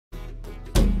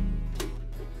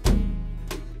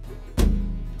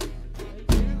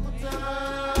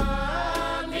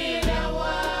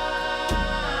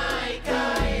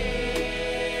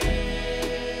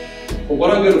what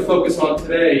I'm going to focus on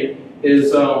today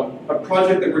is a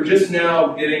project that we're just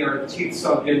now getting our teeth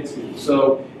sunk into.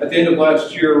 So at the end of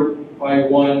last year, I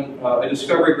won a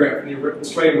discovery grant from the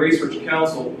Australian Research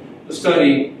Council to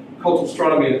study cultural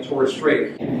astronomy in the Torres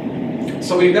Strait.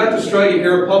 So we've got Australia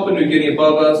here, Papua New Guinea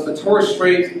above us, the Torres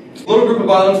Strait, a little group of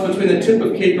islands between the tip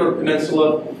of Cape York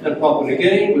Peninsula and Papua New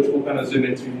Guinea, which we'll kind of zoom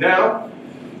into now.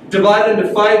 Divided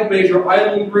into 5 major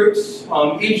island groups,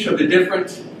 each of the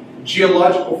different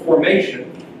geological formation.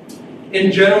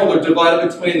 In general, they're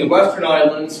divided between the western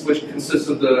islands, which consist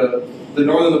of the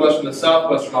northern, the western, the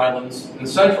southwestern islands, and the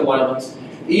central islands.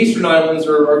 The eastern islands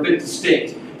are a bit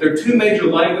distinct. There are 2 major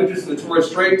languages in the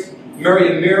Torres Strait.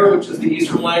 Meriamir, which is the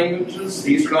eastern languages,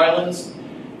 the eastern islands.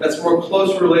 That's more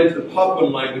closely related to the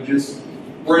Papuan languages,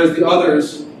 whereas the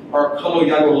others are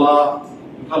Kaloyagala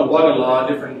and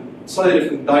Kalawagala, slightly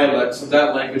different dialects of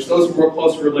that language. Those are more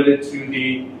closely related to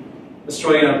the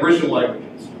Australian Aboriginal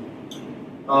languages.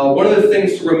 One of the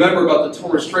things to remember about the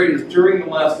Torres Strait is during the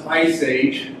last ice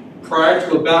age, prior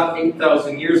to about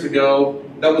 8,000 years ago,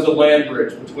 that was a land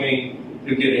bridge between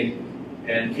New Guinea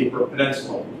and Cape York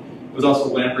Peninsula. It was also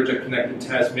a land bridge that connected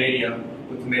Tasmania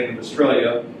with the mainland of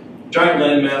Australia. Giant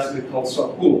landmass we called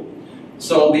Sahul.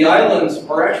 So the islands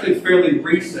are actually fairly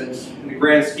recent in the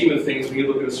grand scheme of things when you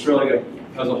look at Australia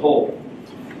as a whole.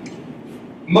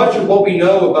 Much of what we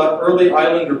know about early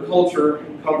islander culture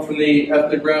come from the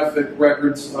ethnographic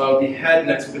records of the Haddon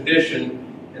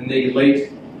expedition in the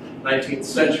late 19th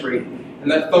century, and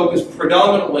that focused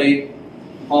predominantly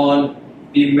on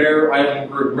the Mare Island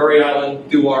group, Murray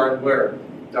Island, Duane, and Ware,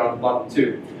 down at bottom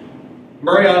 2.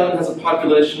 Murray Island has a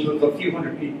population of a few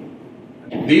hundred people.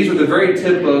 These are the very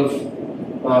tip of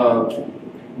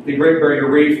the Great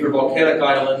Barrier Reef, they're volcanic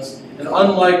islands, and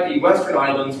unlike the western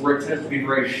islands where it tends to be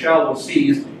very shallow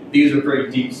seas, these are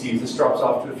very deep seas. This drops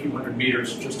off to a few hundred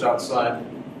meters just outside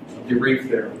of the reef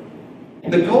there.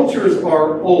 The cultures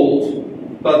are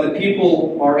old, but the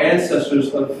people are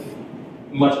ancestors of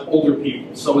much older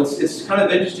people. So it's kind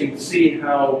of interesting to see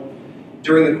how,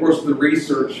 during the course of the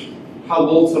research, how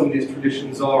old some of these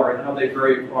traditions are and how they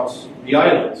vary across the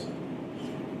islands.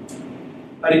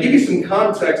 To give you some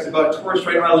context about Torres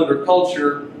Strait Islander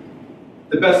culture,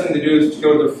 the best thing to do is to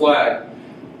go to their flag.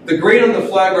 The green on the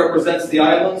flag represents the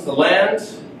islands, the land.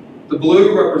 The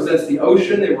blue represents the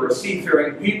ocean. They were a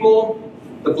seafaring people.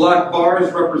 The black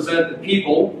bars represent the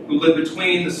people who live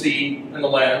between the sea and the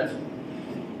land.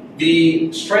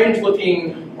 The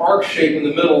strange-looking arc shape in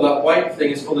the middle, that white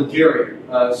thing, is called a diri,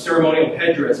 ceremonial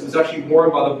headdress. It was actually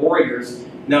worn by the warriors.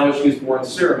 Now it's used more in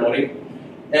ceremony.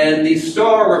 And the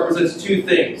star represents 2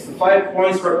 things. The 5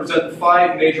 points represent the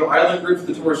 5 major island groups of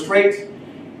the Torres Strait,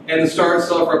 and the star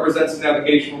itself represents the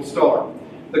navigational star.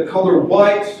 The color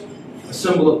white, a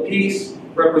symbol of peace,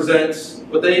 represents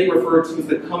what they refer to as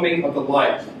the coming of the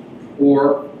light,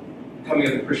 or coming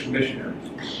of the Christian missionaries,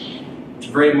 which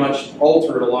very much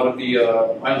altered a lot of the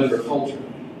islander culture,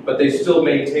 but they still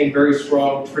maintain very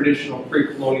strong traditional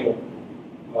pre-colonial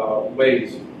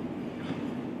ways.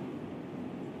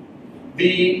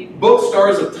 The book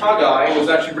Stars of Tagai was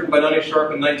actually written by Nani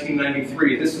Sharp in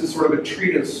 1993. This is sort of a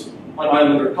treatise on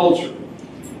islander culture.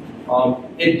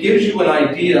 It gives you an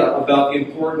idea about the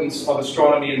importance of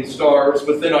astronomy and stars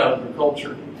within islander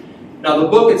culture. Now, the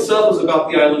book itself is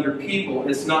about the islander people.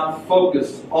 It's not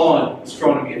focused on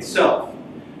astronomy itself,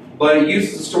 but it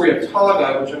uses the story of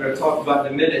Tagai, which I'm going to talk about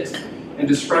in a minute, and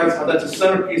describes how that's a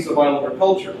centerpiece of islander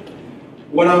culture.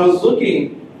 When I was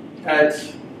looking at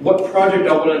what project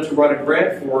I wanted to write a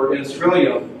grant for in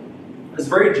Australia, I was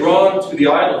very drawn to the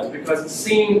islands because it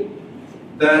seemed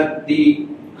that the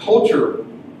culture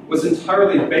was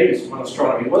entirely based on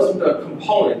astronomy. It wasn't a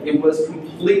component, it was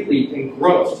completely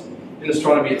engrossed in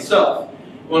astronomy itself.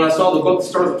 When I saw the book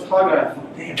Stars of Tagai, I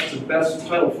thought, damn, that's the best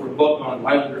title for a book on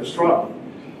islander astronomy.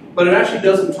 But it actually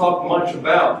doesn't talk much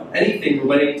about anything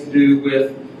relating to do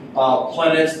with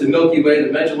planets, the Milky Way,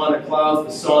 the Magellanic Clouds,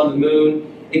 the sun, the moon.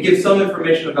 It gives some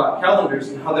information about calendars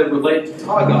and how they relate to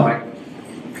Tagai,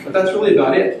 but that's really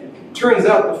about it. Turns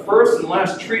out the first and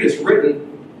last treatise written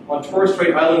on Torres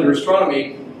Strait Islander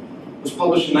astronomy was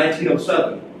published in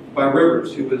 1907 by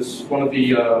Rivers, who was one of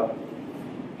the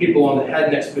people on the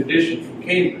Haddon expedition from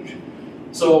Cambridge.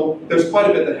 So there's quite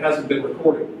a bit that hasn't been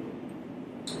recorded.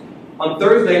 On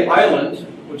Thursday Island,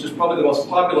 which is probably the most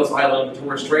populous island in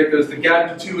Torres Strait, there's the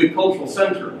Gap-Tutui Cultural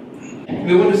Center.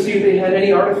 We wanted to see if they had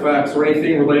any artifacts or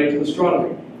anything related to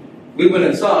astronomy. We went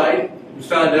inside and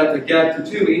found out that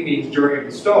Gap-Tutui means journey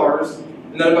of the stars,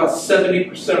 and that about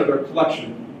 70% of their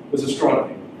collection was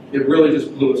astronomy. It really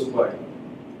just blew us away.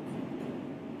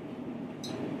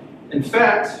 In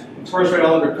fact, in Torres Strait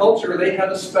Islander culture, they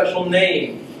have a special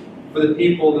name for the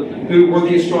people who were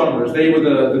the astronomers. They were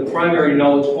the primary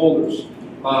knowledge holders.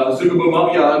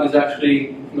 Zugabumamyag is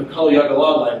actually from the Kali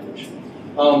Yagala language.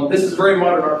 This is very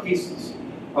modern art pieces.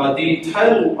 The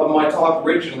title of my talk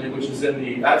originally, which is in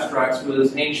the abstracts,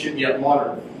 was Ancient Yet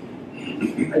Modern.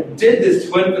 I did this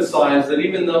to emphasize that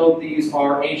even though these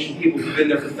are ancient people who've been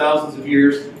there for thousands of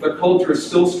years, their culture is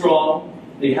still strong.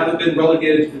 They haven't been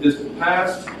relegated to the distant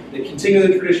past. They continue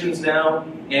the traditions now,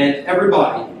 and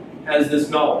everybody has this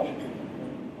knowledge.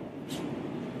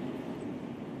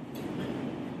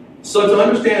 So to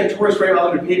understand Torres Strait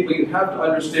Islander people, you have to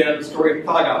understand the story of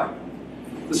Tagai.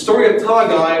 The story of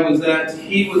Tagai was that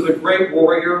he was a great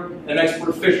warrior and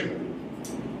expert fisherman.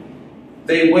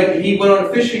 He went on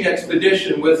a fishing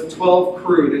expedition with 12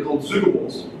 crew. They called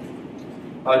Zugabals,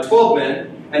 12 men.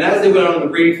 And as they went on the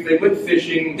reef, they went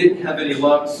fishing, didn't have any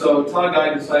luck. So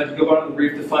Tagai decided to go out on the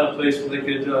reef to find a place where they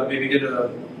could maybe get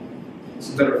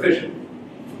some better fishing.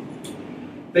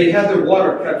 They had their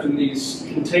water kept in these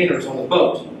containers on the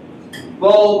boat.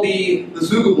 Well, the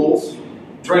Zugabals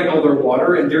drank all their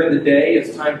water, and during the day,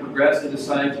 as time progressed, they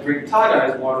decided to drink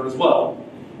Tagai's water as well,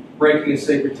 breaking a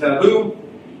sacred taboo.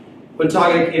 When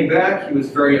Tagai came back, he was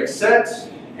very upset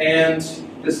and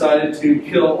decided to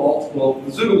kill all 12 of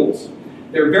the Zugabals.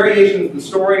 There are variations of the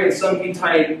story, and some he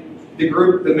tied the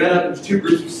men up into 2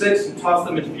 groups of 6 and tossed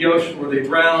them into the ocean where they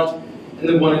drowned, and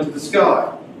then went into the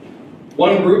sky.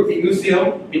 One group, the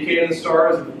Usium, became the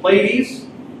stars of the Pleiades.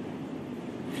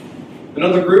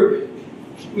 Another group,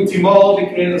 Utimal,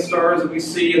 became the stars that we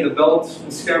see in the belt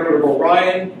and scabbard of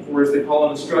Orion, or as they call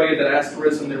in Australia, that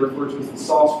asterism they refer to as the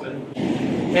saucepan.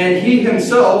 And he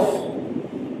himself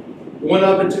went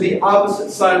up into the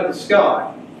opposite side of the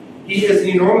sky. He is an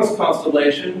enormous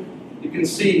constellation. You can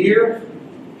see here,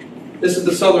 this is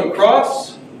the Southern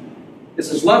Cross. This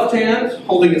is his left hand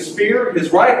holding a spear.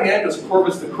 His right hand is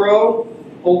Corvus the Crow,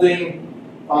 holding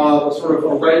sort of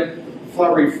a red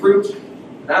flowery fruit,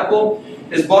 an apple.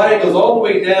 His body goes all the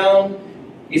way down.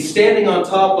 He's standing on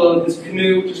top of his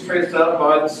canoe, which is traced out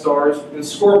by the stars in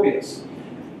Scorpius.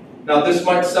 Now, this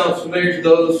might sound familiar to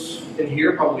those in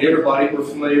here, probably everybody who are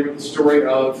familiar with the story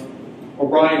of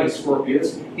Orion and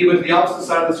Scorpius. He went to the opposite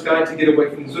side of the sky to get away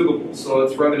from the Zugabals, so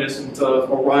it's reminiscent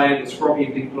of Orion and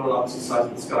Scorpion being put on opposite sides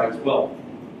of the sky as well.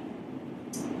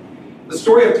 The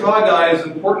story of Tagai is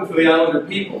important for the Islander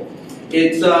people.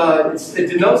 It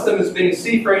denotes them as being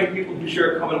seafaring people who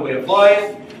share a common way of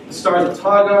life. The stars of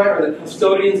Tagai are the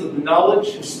custodians of the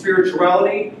knowledge and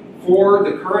spirituality for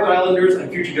the current Islanders and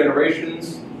future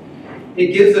generations.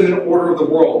 It gives them an order of the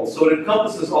world, so it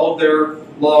encompasses all of their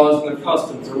laws and their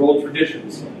customs, their old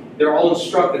traditions. They're all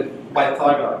instructed by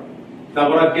Tagai. Now,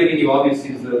 what I've given you,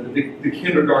 obviously, is the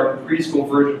kindergarten, preschool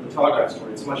version of the Tagai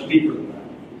story. It's much deeper than that.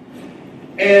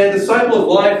 And the cycle of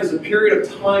life is a period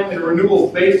of time and renewal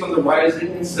based on the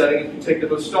rising and setting of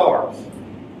particular stars.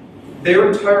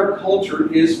 Their entire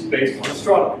culture is based on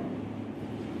astronomy.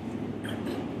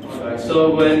 Okay,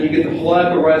 so when you get the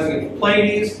Halago rising of the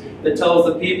Pleiades, that tells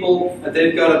the people that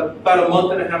they've got about a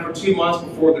month and a half or 2 months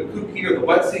before the kuki or the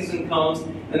wet season comes,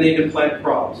 and they need to plant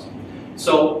crops.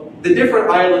 So the different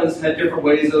islands had different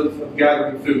ways of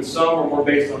gathering food. Some were more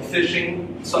based on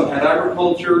fishing, some had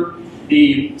agriculture.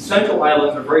 The central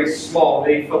islands are very small.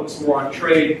 They focus more on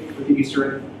trade with the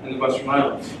eastern and the western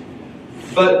islands.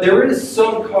 But there is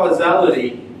some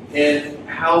causality in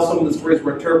how some of the stories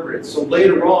were interpreted. So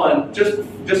later on, just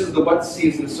as the wet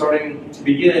season is starting to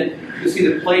begin, you see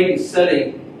the Pleiades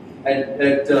setting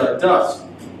at dusk.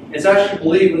 It's actually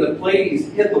believed when the Pleiades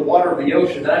hit the water of the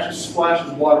ocean, it actually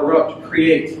splashes water up to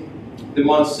create the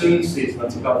monsoon season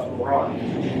that's about to arrive.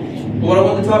 What I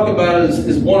want to talk about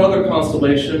is one other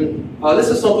constellation. This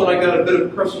is something I got a bit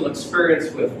of personal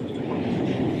experience with.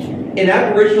 In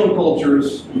Aboriginal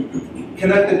cultures,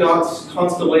 connect the dots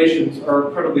constellations are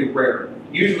incredibly rare.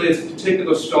 Usually it's a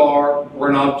particular star or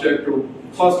an object or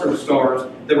cluster of stars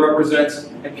that represents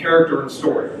a character and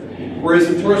story. Whereas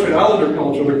in Torres Strait Islander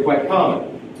culture, they're quite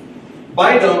common.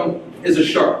 Bidum is a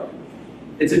shark.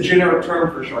 It's a generic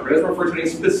term for shark. It doesn't refer to any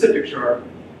specific shark.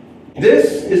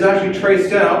 This is actually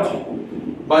traced out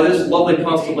by this lovely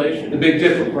constellation, the Big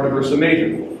Dipper, part of Ursa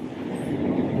Major.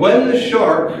 When the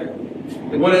shark,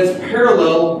 when it's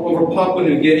parallel over Papua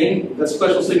New Guinea, that's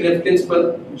special significance,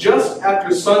 but just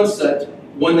after sunset,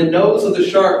 when the nose of the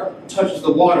shark touches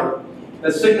the water,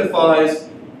 that signifies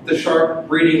the shark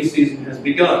breeding season has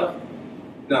begun.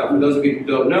 Now, for those of you who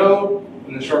don't know,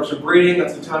 when the sharks are breeding,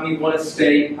 that's the time you want to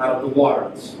stay out of the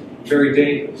water. It's very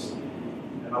dangerous.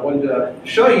 And I wanted to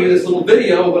show you this little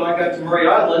video when I got to Murray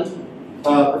Island.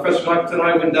 Professor Michael and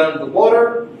I went down to the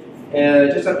water,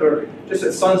 and just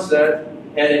at sunset,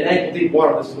 and in ankle-deep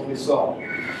water, this is what we saw.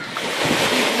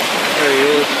 There he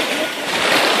is.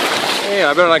 Hey,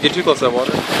 I better not get too close to that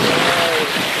water.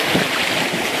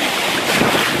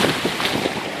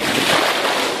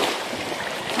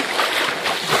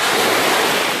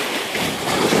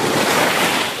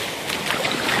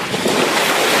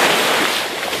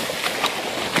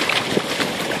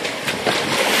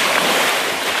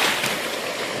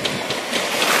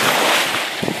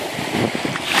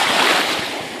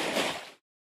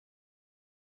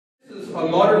 A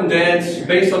modern dance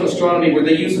based on astronomy where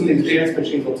they use some of these dance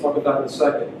machines I'll talk about in a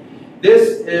second.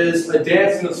 This is a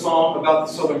dance and a song about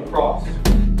the Southern Cross.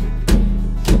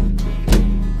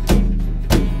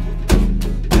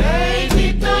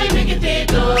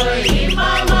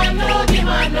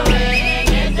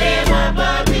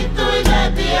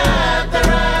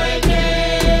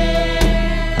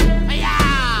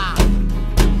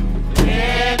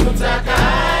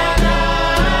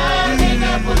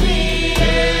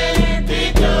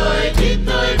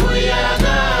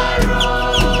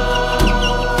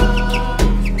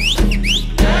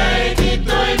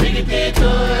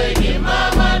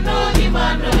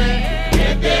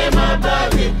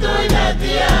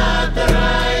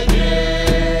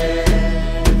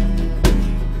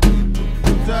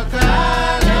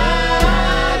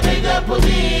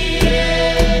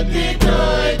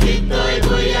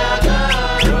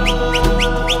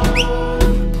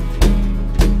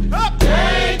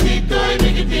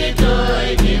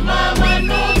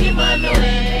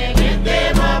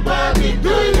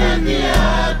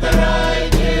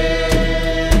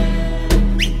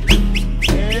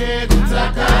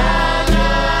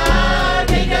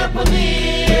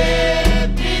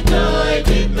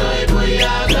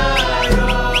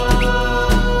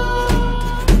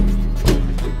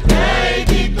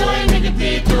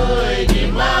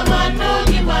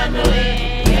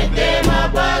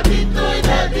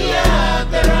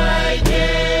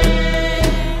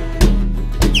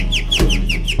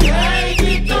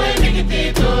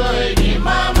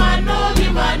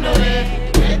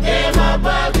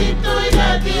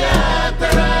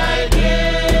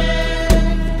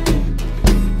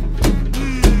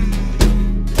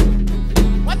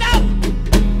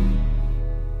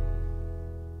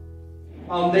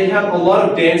 They have a lot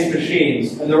of dance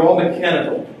machines, and they're all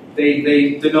mechanical.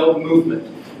 They denote movement.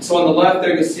 So on the left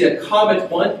there you see a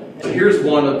Comet one, and here's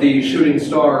one of the shooting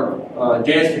star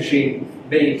dance machine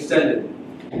being extended.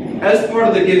 As part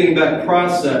of the giving back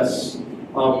process,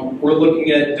 we're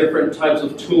looking at different types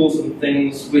of tools and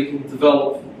things we can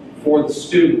develop for the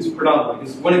students predominantly.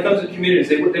 Because when it comes to communities,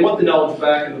 they want the knowledge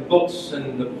back in the books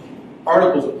and the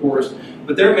articles, of course,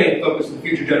 but their main focus is the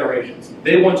future generations.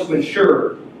 They want to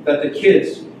ensure that the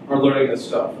kids are learning this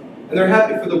stuff. And they're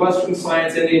happy for the Western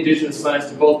science and the indigenous science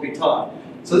to both be taught.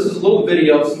 So this is a little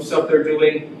video of some stuff they're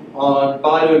doing on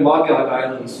Badu and Magyag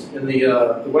Islands in the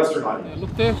Western Islands. Yeah,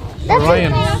 look there,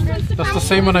 Orion. That's the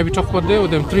same one I we talked about there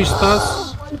with them 3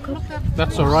 stars.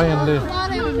 That's Orion there.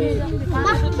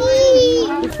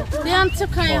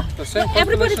 The same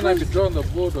constellation I draw on the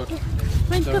board.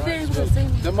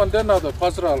 Them and then are the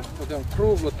Pazral, with them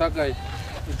crew, with Tagai,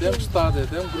 them started,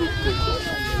 them group.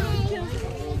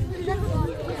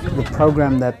 The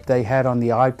program that they had on the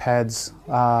iPads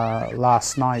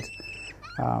last night,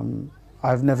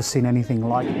 I've never seen anything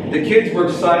like it. The kids were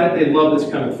excited, they love this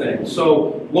kind of thing.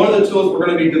 So one of the tools we're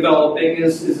going to be developing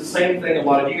is the same thing a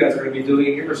lot of you guys are going to be doing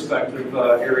in your respective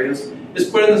areas, is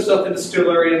putting this stuff into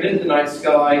stellarium, into the night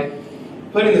sky,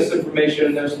 putting this information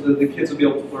in there so that the kids will be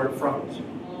able to learn from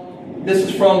it. This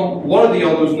is from one of the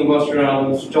elders in the Western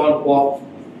Islands, John Duane,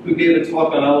 who gave a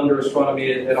talk on Islander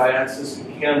astronomy at IAXIS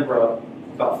in Canberra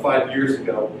about 5 years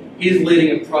ago. He's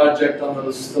leading a project on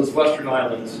those Western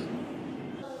Islands.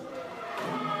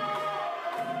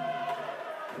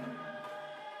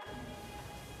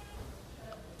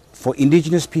 For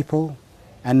indigenous people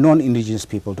and non-indigenous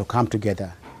people to come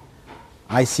together,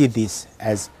 I see this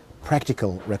as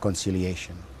practical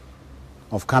reconciliation,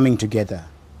 of coming together,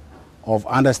 of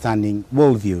understanding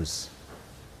worldviews.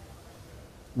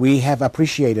 We have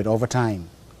appreciated over time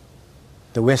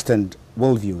the Western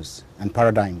worldviews and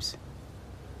paradigms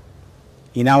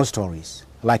in our stories,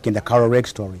 like in the Karoreg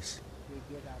stories.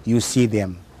 You see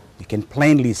them, you can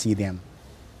plainly see them,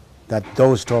 that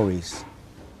those stories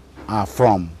are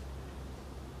from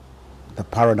the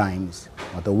paradigms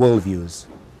or the worldviews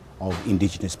of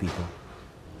indigenous people.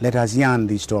 Let us yarn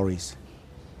these stories.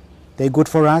 They're good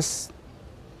for us.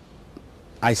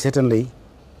 I certainly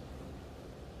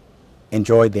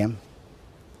enjoyed them.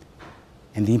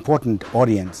 And the important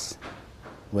audience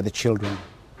were the children.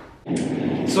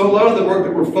 So a lot of the work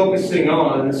that we're focusing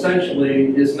on,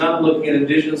 essentially, is not looking at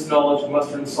indigenous knowledge and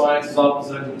Western science as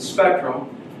opposite ends of the spectrum,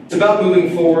 It's about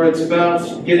moving forward. It's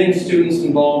about getting students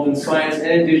involved in science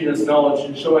and indigenous knowledge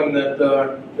and showing that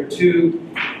there are two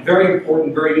very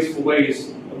important, very useful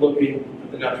ways of looking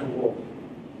at the natural world.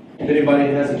 If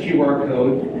anybody has a QR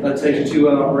code, that takes you to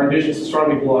our Indigenous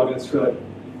Astronomy blog in Australia.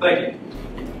 Thank you.